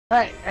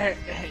Hey.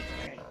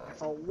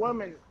 If a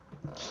woman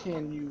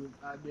can use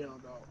a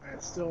dildo and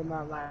still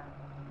not like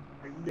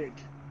dick,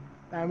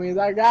 that means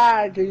a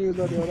guy can use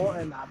a dildo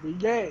and not be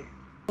gay.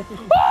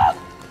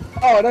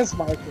 Oh, that's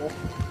Michael.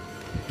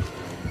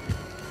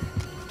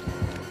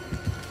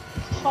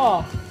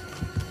 Huh.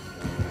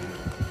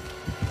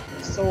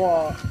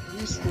 So,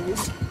 you screwed.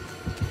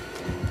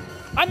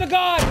 I'm the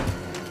god!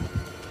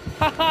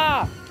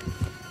 Haha!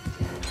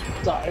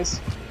 Dies.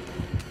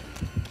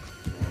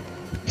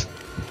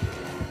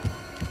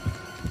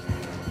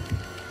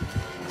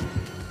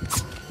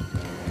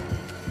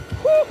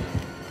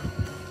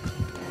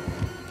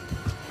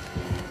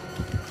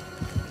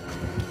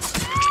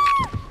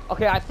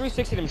 Okay, I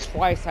 360'd him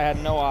twice. I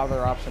had no other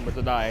option but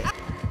to die.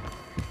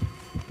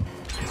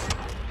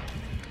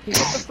 He hit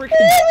the freaking.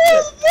 What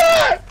is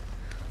that?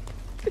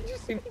 Did you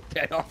see me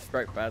dead off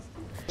right past?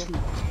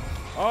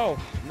 Oh,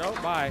 no,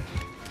 bye.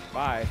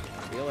 Bye.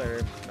 See you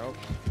later. Nope.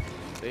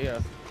 See ya.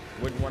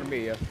 Wouldn't want to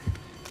be ya.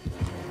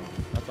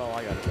 That's all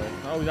I gotta say.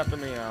 Oh, he's after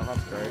me now.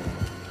 That's great.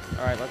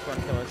 Alright, let's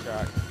run killer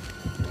shot.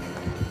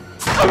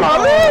 I'm out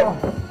of here!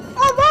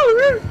 I'm out of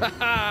here!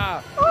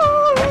 Haha! I'm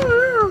out of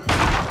here!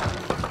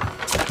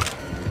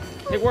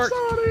 It worked!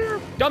 I'm out of here!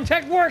 Dumb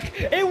tech work!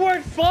 It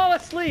worked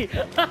flawlessly!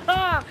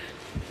 Haha!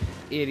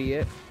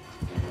 Idiot.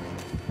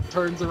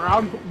 Turns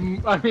around,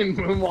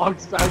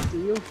 moonwalks back to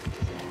you.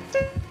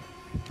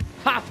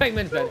 Ha!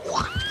 Pigman's dead.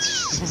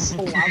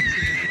 So loud.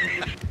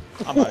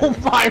 Oh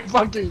my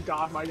fucking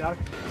god, my god.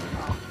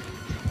 Oh.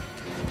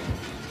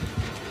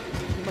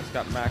 He must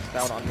got maxed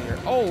out on here.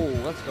 Oh,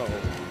 let's go.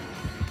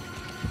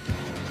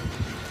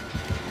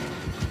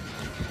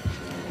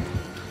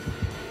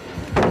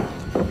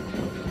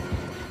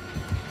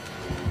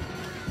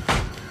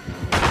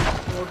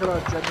 We're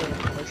gonna genuine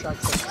killer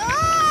shots.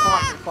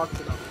 Fucked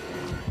it up.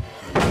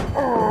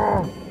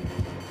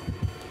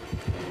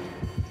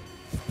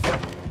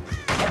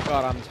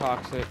 God, I'm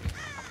toxic.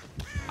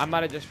 I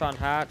might have just found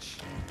Hatch.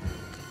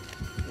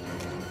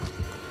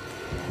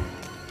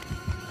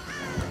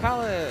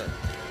 Pallet.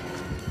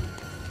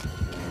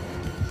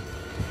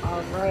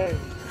 Alright.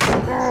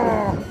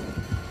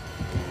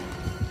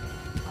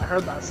 I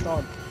heard that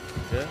stun.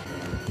 Yeah?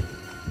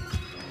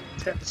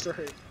 Damn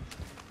straight.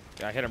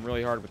 Yeah, I hit him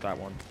really hard with that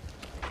one.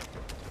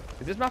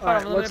 Is this map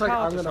Alright, on looks unlimited like I'm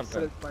pallets or gonna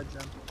something? finish my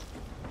gem.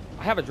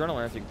 I have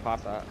adrenaline if you can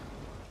pop that.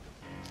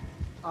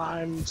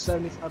 I'm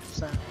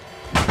 75%.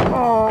 I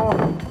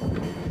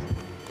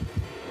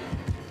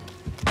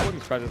wouldn't be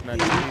surprised this man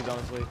GG's,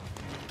 honestly.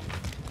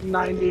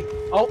 90.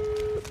 Oh!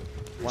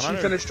 She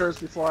 100. finished hers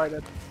before I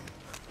did.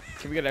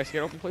 Can we get an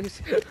exit open, please?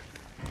 He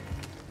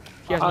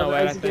has no The way,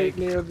 I exit think.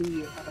 near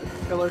the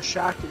killer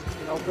shack is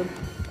being open.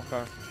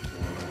 Okay.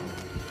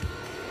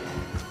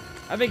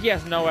 I think he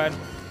has no end.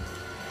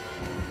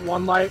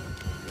 One light.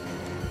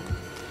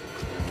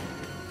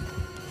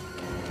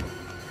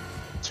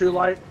 Two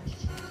light.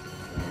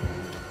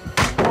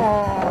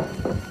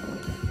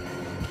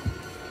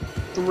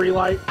 Three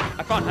light.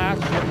 I found Hatch.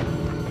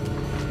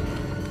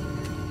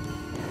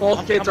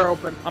 Both gates are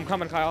open. I'm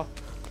coming, Kyle.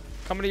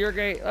 Coming to your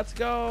gate. Let's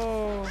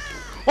go.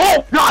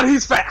 Oh god,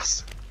 he's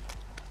fast!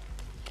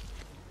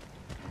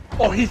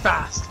 Oh, he's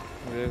fast.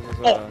 It was,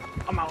 Oh,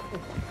 I'm out.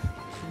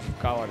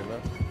 Kyle already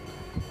left.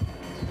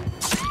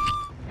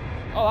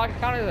 Oh, I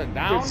counted as a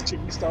down? It's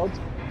chicken stones.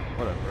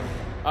 Whatever.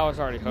 I was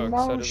already hooked, No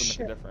so it doesn't shit.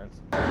 make a difference.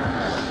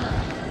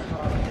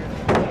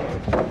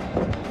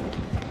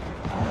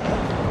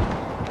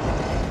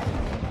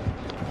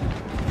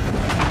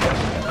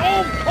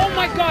 Oh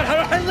my god, how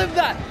did I live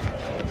that?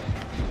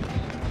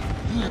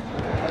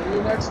 Are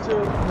you next to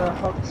the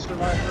hooked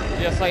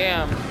survivor? Yes, I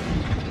am.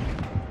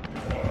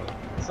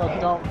 So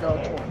don't go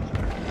towards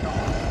her.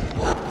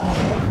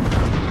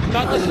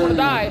 Not unless you want to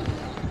die.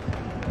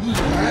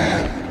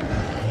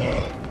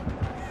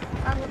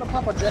 I'm gonna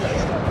pop a jet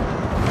instead.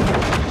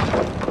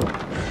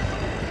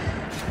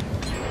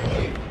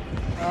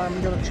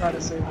 I'm gonna try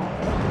to save him.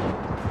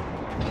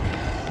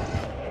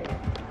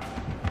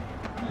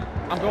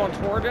 I'm going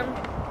toward him.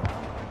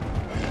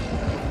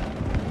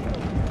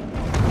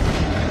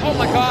 Oh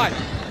my god!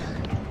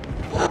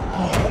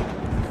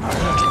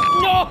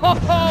 No!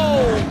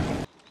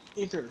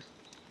 Ether,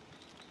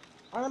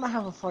 I'm gonna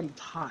have a fun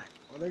time.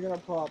 Or they're gonna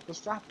pull out the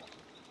strap on.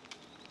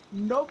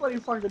 Nobody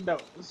fucking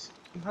knows.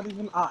 Not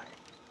even I.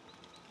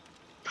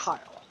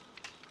 Kyle.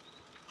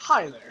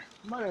 Hi there.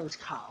 My name is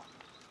Kyle.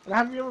 And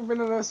have you ever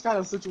been in this kind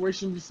of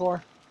situation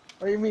before?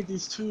 Where you meet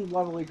these two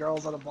lovely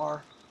girls at a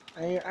bar,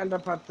 and you end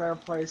up at their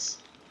place,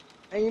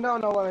 and you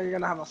don't know whether you're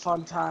gonna have a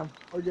fun time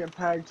or get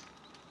pegged?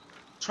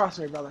 Trust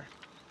me, brother.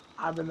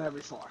 I've been there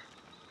before.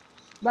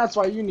 That's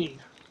why you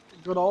need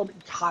good old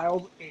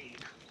Kyle's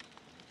aid.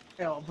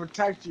 It'll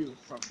protect you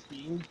from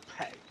being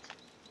pegged.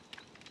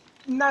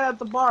 Not at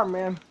the bar,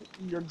 man.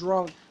 You're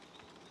drunk.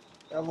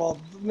 Well,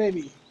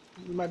 maybe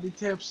you might be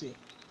tipsy.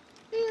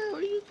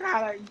 You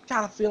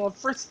kinda feeling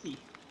frisky.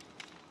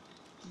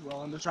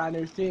 Willing to try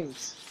new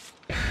things.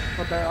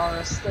 But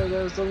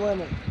there's a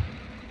limit.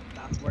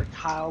 That's where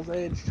Kyle's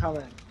aid come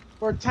in.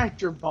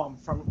 Protect your bum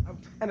from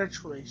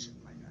penetration,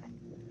 my guy.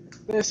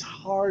 this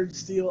hard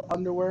steel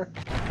underwear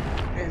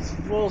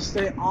will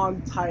stay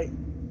on tight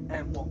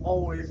and will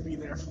always be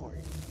there for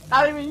you.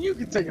 Not even you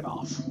can take it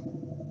off.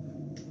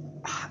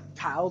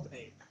 Kyle's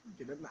 8.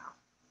 Get it now.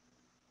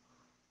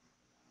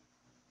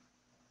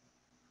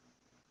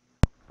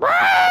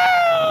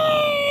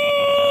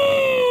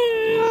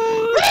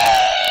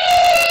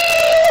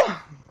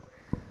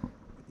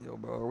 Yo,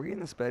 bro, are we in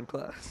the sped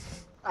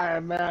class? Hey,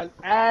 man.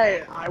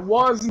 Hey, I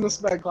was in the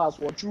sped class.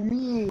 What you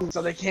mean?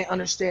 So they can't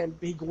understand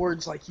big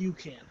words like you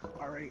can,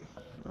 alright?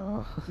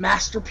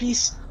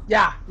 Masterpiece?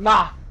 Yeah,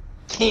 nah.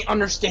 Can't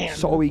understand.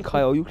 Sorry,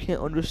 Kyle, you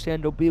can't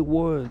understand the big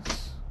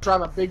words.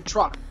 Drive a big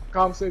truck.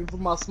 Compensating for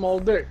my small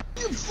dick.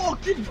 You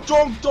fucking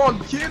dunked on,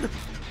 kid.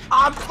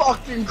 I'm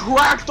fucking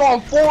cracked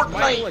on Fortnite.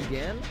 Michael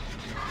again?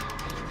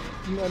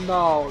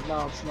 No, it's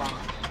not.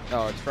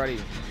 Oh, it's Freddy.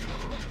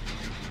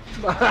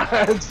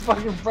 It's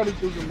fucking Freddy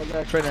Krueger, my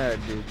guy. Trinidad,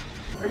 dude.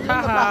 Are you in the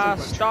Haha, bathroom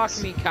by stalk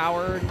chance? me,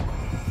 coward.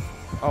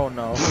 Oh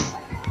no.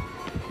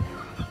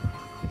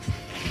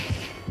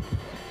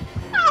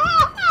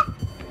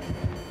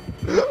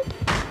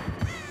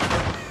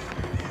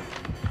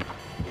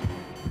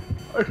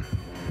 Are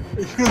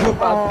you in the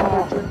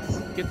bathroom by chance?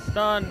 Get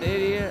stunned,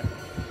 idiot.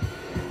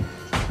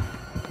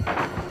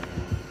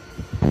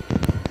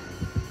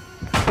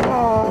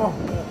 Oh.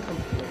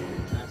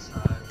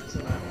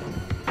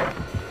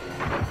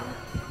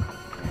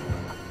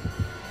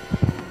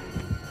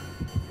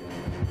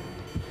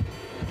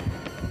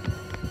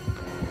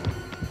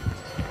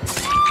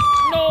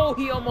 No,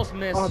 he almost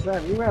missed. Oh,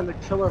 damn, you ran the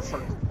killer for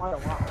quite a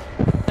while.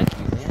 Thank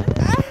you, man.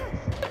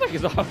 I think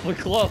he's awfully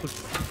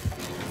close.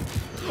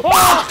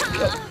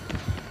 Oh!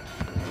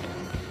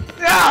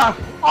 Yeah!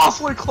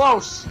 Awfully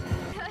close! He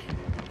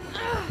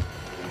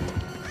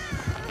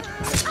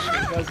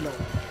does know it.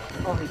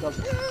 Oh, he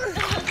doesn't.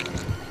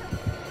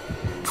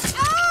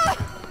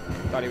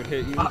 Thought he would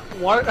hit you.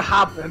 What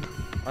happened?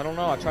 I don't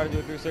know. I tried to do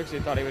a 360.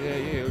 Thought he would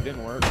hit you. It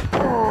didn't work.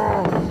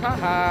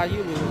 Haha,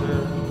 you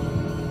loser.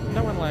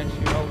 No one likes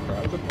you. Oh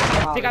crap.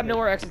 I think I know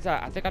where exit's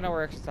at. I think I know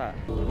where exit's at.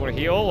 You want to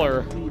heal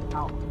or?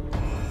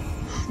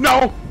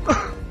 No!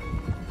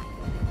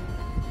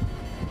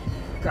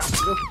 God,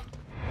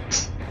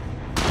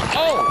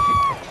 Oh!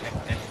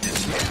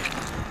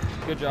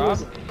 Good job.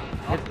 It's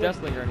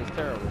Deathslinger and he's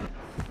terrible.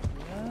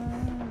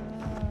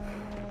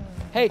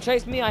 Hey,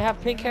 chase me. I have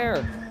pink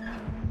hair.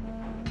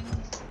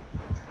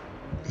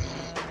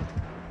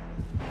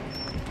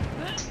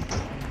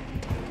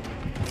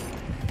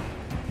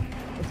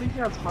 I think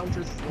you have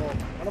 100th floor.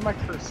 What am I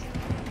cursing?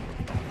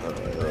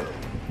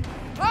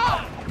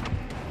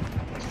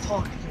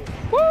 Fuck you.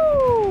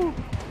 Woo!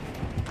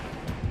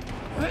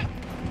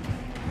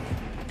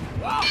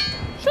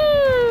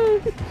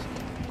 Shit!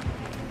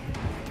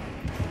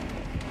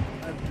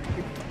 I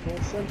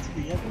can't sense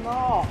the end.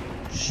 No!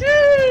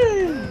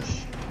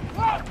 Sheesh!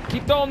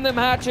 Keep throwing them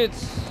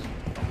hatchets.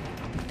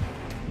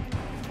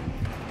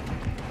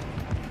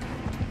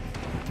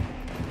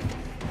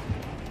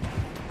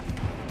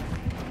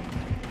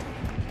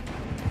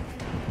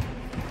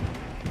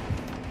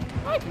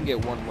 I can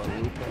get one more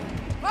loop in.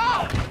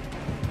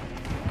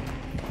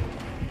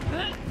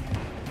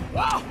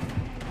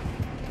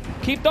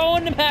 Keep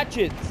throwing them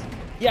hatchets.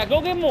 Yeah,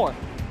 go get more.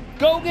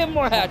 Go get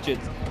more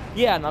hatchets.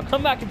 Yeah, now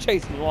come back and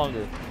chase me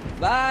longer.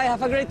 Bye,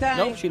 have a great time.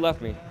 Nope, she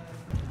left me.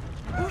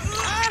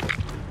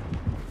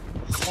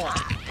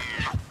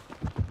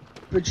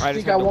 But you I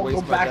think just I had to won't go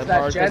waste my back to death that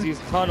hard 'cause gen? he's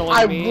tunneling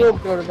I me. will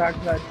go back to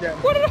that gen.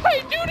 What did I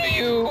do to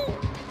you?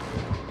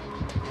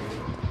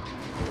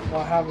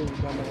 What haven't you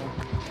done to him?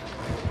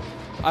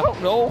 I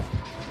don't know.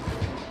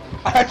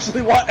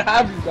 Actually, what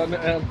have you done to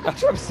him?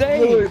 That's what I'm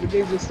saying. Literally, the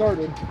game just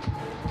started.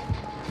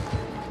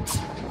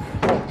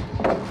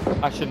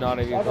 I should not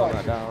have even thrown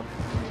that down.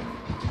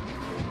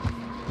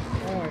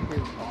 Oh, I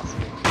hear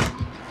possible.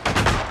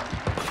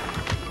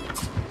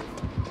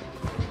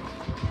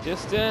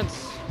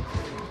 Distance.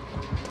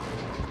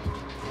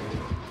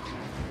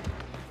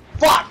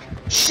 Fuck!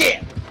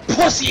 Shit!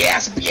 Pussy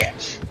ass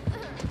bitch!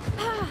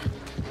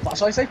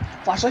 Flashlight safe?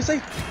 Flashlight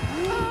safe?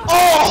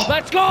 Oh!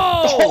 Let's go!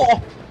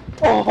 Oh!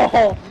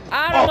 Oh!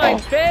 Out of my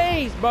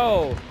face,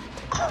 bro!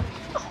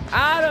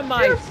 Out of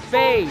my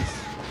face!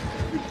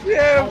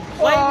 Yeah, Don't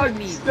play fuck! with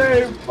me. Stay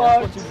That's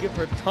fucked! what you get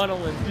for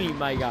tunneling me,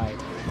 my guy.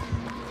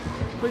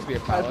 Please be a I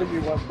pilot. think he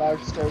went back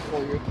straight for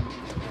you.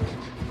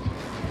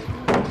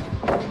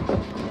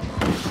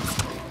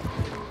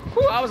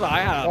 Whew,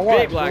 I had a Don't worry,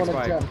 big lag doing it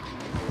spike. again.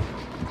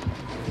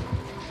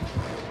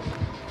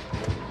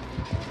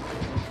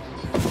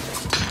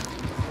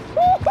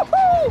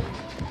 Woo-hoo-hoo!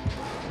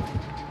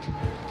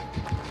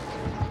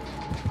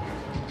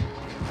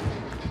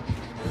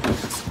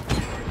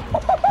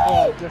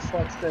 Oh, just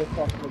fuck, stay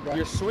fucked, my guy.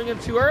 You're swinging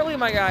too early,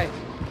 my guy.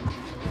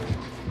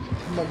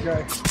 My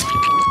guy.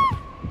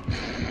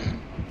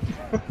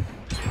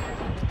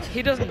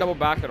 He doesn't double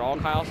back at all,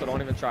 Kyle, so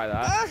don't even try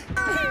that.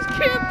 He's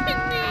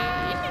camping me.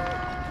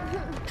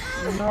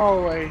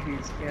 No way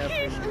he's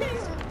camping me.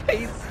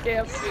 He's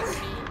camping me.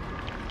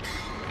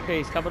 Okay,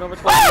 he's coming over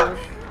towards you. Good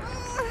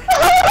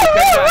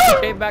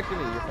came back to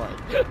me. You're fine.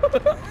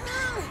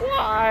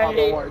 Why? Oh,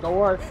 don't worry, don't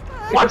worry.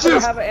 Did Watch you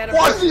this! have an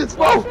Watch this,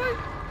 bro!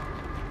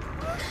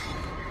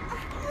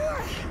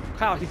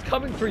 Kyle, he's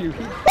coming for you.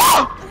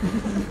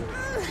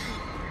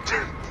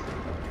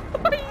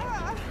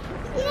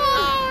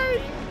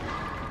 Why?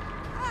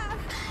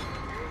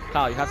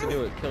 Kyle, you have to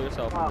do it. Kill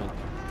yourself for me.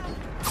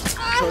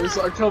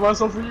 Kill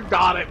myself for you.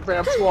 Got it,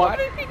 fam Why squad.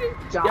 did he do?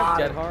 Got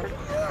Dead it. hard.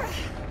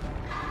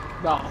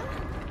 No.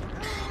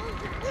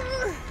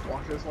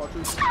 Watch this, watch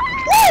this.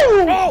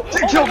 Woo! Oh,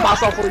 Killed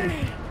myself for you.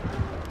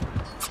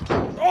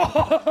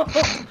 Oh!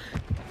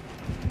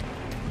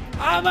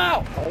 I'm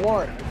out. Don't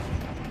worry.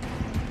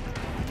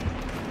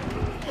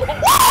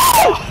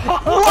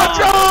 Let's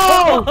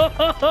go!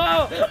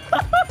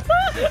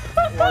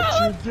 What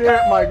you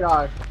get, my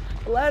guy?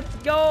 Let's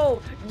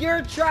go.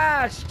 You're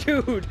trash,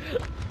 dude.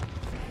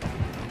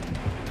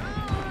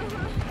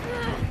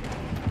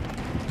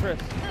 Chris.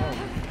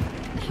 Oh.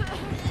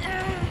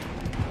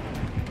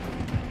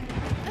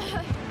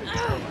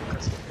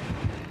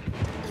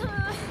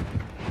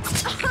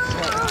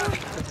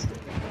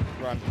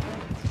 Run.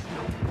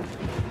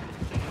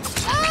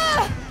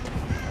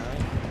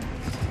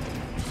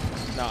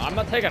 No, I'm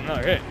not taking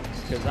another hit,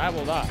 because I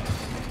will die.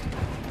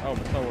 Oh,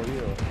 but so will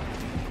you.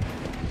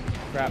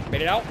 Crap,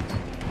 bait it out.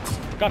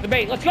 Got the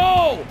bait, let's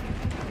go!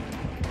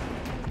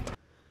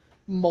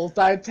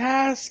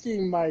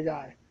 Multitasking, my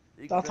guy.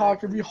 That's how I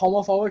can be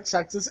homophobic,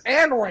 sexist,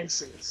 and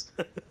racist.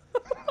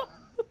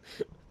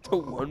 To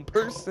one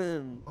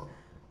person.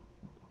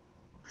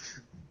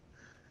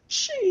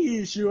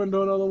 Sheesh, you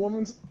into another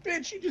woman's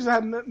bitch. You just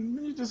hadn't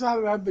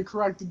had the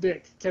correct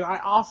dick. Can I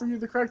offer you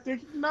the correct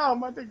dick? No,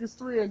 my dick is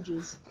 3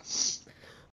 inches.